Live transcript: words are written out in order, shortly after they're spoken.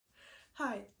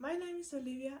Hi, my name is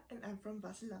Olivia and I'm from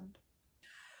Basel-Land.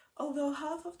 Although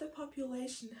half of the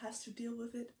population has to deal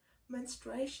with it,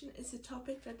 menstruation is a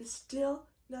topic that is still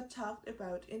not talked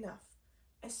about enough.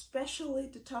 Especially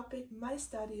the topic my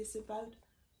study is about,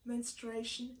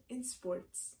 menstruation in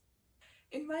sports.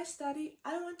 In my study,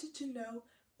 I wanted to know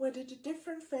whether the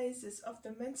different phases of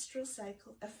the menstrual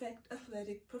cycle affect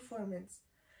athletic performance,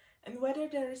 and whether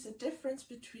there is a difference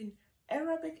between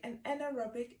aerobic and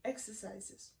anaerobic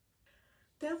exercises.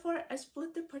 Therefore, I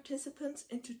split the participants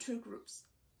into two groups,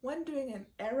 one doing an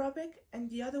aerobic and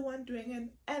the other one doing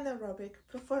an anaerobic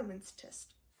performance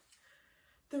test.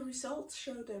 The results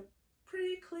showed a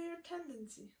pretty clear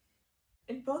tendency.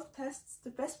 In both tests,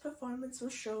 the best performance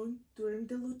was shown during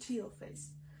the luteal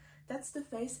phase. That's the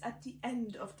phase at the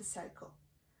end of the cycle.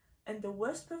 And the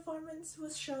worst performance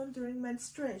was shown during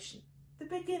menstruation, the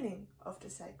beginning of the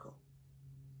cycle.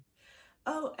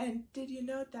 Oh, and did you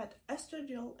know that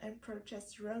estradiol and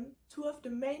progesterone, two of the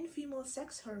main female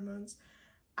sex hormones,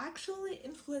 actually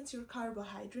influence your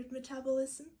carbohydrate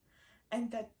metabolism? And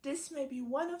that this may be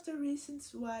one of the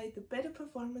reasons why the better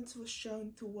performance was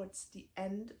shown towards the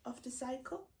end of the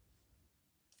cycle?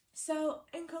 So,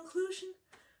 in conclusion,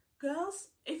 girls,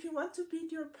 if you want to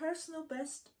beat your personal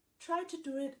best, try to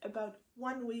do it about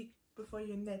 1 week before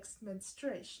your next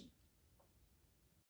menstruation.